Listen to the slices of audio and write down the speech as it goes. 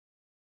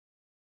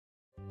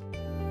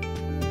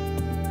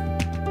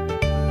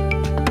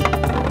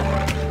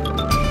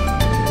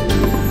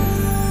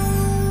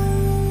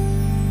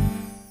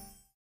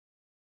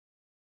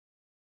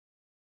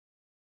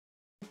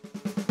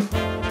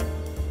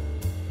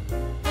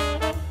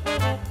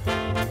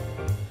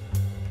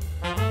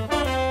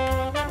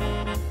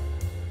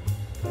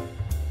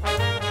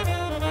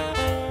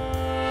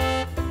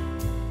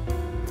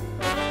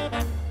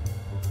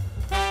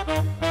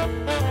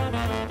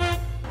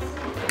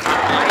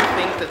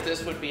that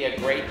this would be a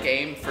great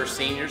game for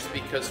seniors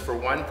because for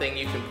one thing,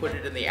 you can put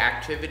it in the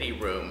activity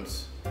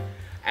rooms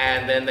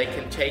and then they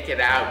can take it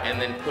out and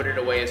then put it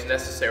away as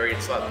necessary.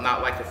 It's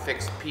not like a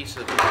fixed piece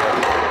of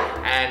equipment.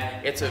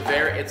 And it's a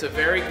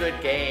very good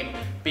game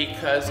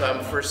because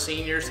for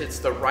seniors, it's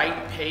the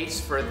right pace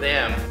for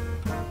them.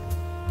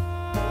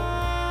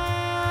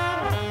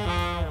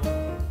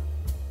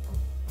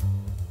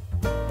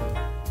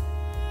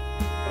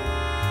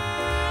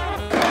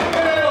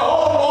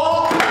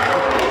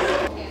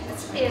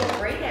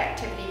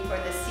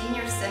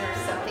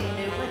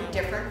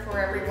 Different for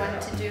everyone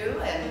to do,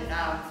 and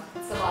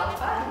it's a lot of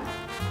fun.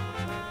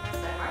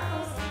 San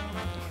Marcos.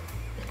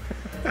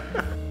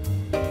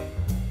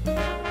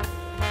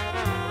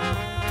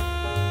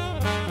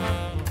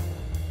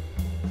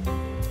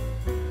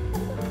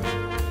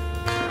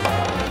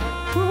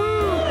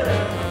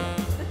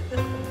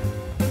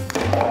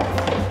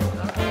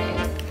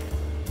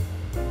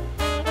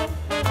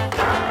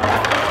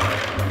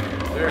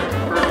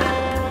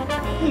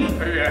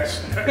 Okay.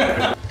 Yes.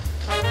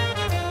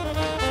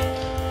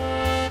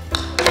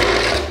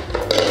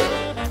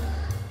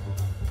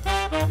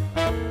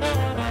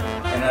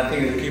 And I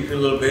think it'll keep you a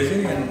little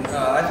busy, and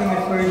I think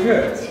it's pretty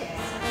good.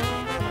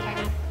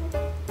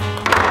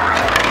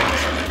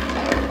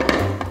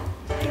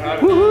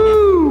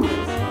 Woohoo!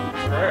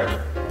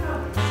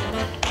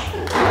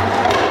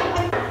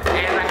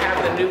 And I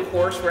have the new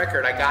course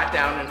record. I got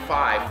down in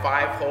five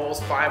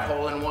holes, 5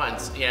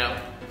 hole-in-ones, you know.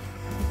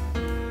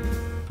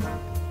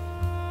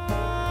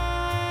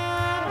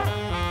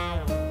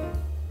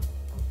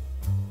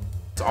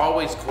 It's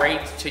always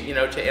great to, you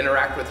know, to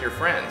interact with your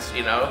friends,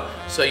 you know.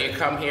 So you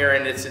come here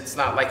and it's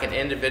not like an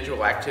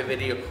individual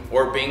activity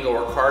or bingo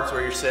or cards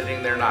where you're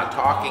sitting there not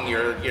talking.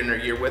 You're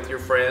with your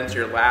friends,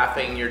 you're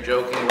laughing, you're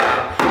joking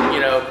around. You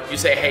know, you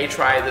say, hey,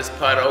 try this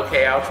putt.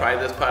 Okay, I'll try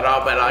this putt.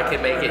 Oh, but I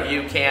can make it.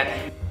 You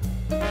can't.